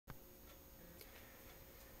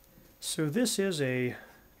So this is a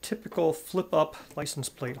typical flip-up license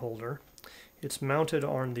plate holder. It's mounted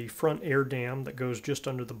on the front air dam that goes just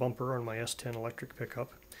under the bumper on my S10 electric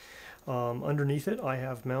pickup. Underneath it I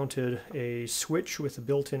have mounted a switch with a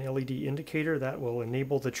built-in LED indicator that will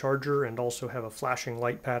enable the charger and also have a flashing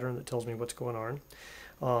light pattern that tells me what's going on.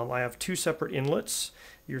 I have two separate inlets,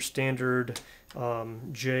 your standard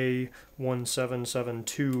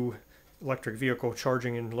J1772 electric vehicle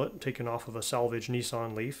charging inlet taken off of a salvaged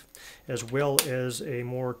Nissan Leaf, as well as a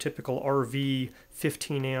more typical RV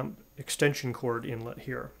 15 amp extension cord inlet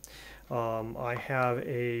here. I have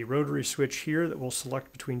a rotary switch here that will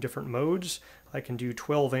select between different modes. I can do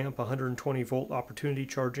 12 amp 120 volt opportunity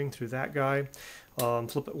charging through that guy.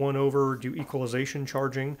 Flip it one over, do equalization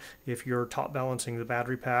charging if you're top balancing the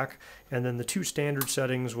battery pack, and then the two standard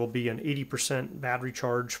settings will be an 80% battery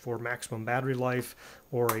charge for maximum battery life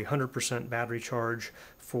or a 100% battery charge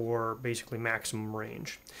for basically maximum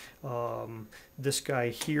range. This guy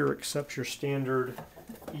here accepts your standard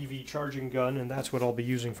EV charging gun, and that's what I'll be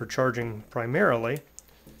using for charging primarily.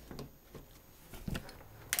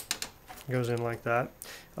 Goes in like that.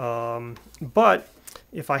 But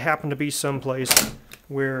if I happen to be someplace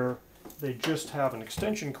where they just have an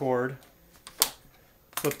extension cord,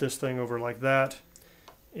 flip this thing over like that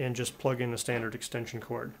and just plug in the standard extension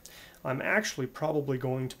cord. I'm actually probably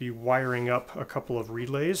going to be wiring up a couple of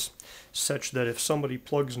relays such that if somebody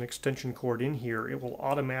plugs an extension cord in here, it will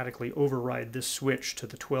automatically override this switch to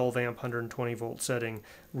the 12 amp 120 volt setting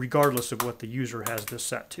regardless of what the user has this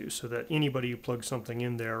set to, so that anybody who plugs something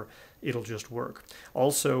in there, it'll just work.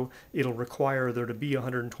 Also, it'll require there to be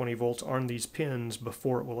 120 volts on these pins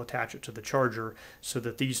before it will attach it to the charger, so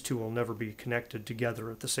that these two will never be connected together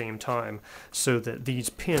at the same time, so that these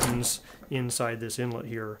pins inside this inlet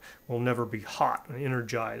here will never be hot and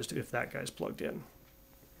energized if that guy's plugged in.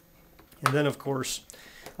 And then of course,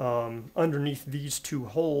 underneath these two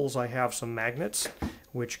holes I have some magnets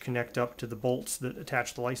which connect up to the bolts that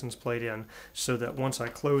attach the license plate in, so that once I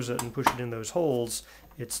close it and push it in those holes,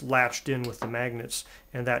 it's latched in with the magnets,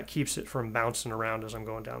 and that keeps it from bouncing around as I'm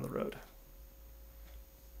going down the road.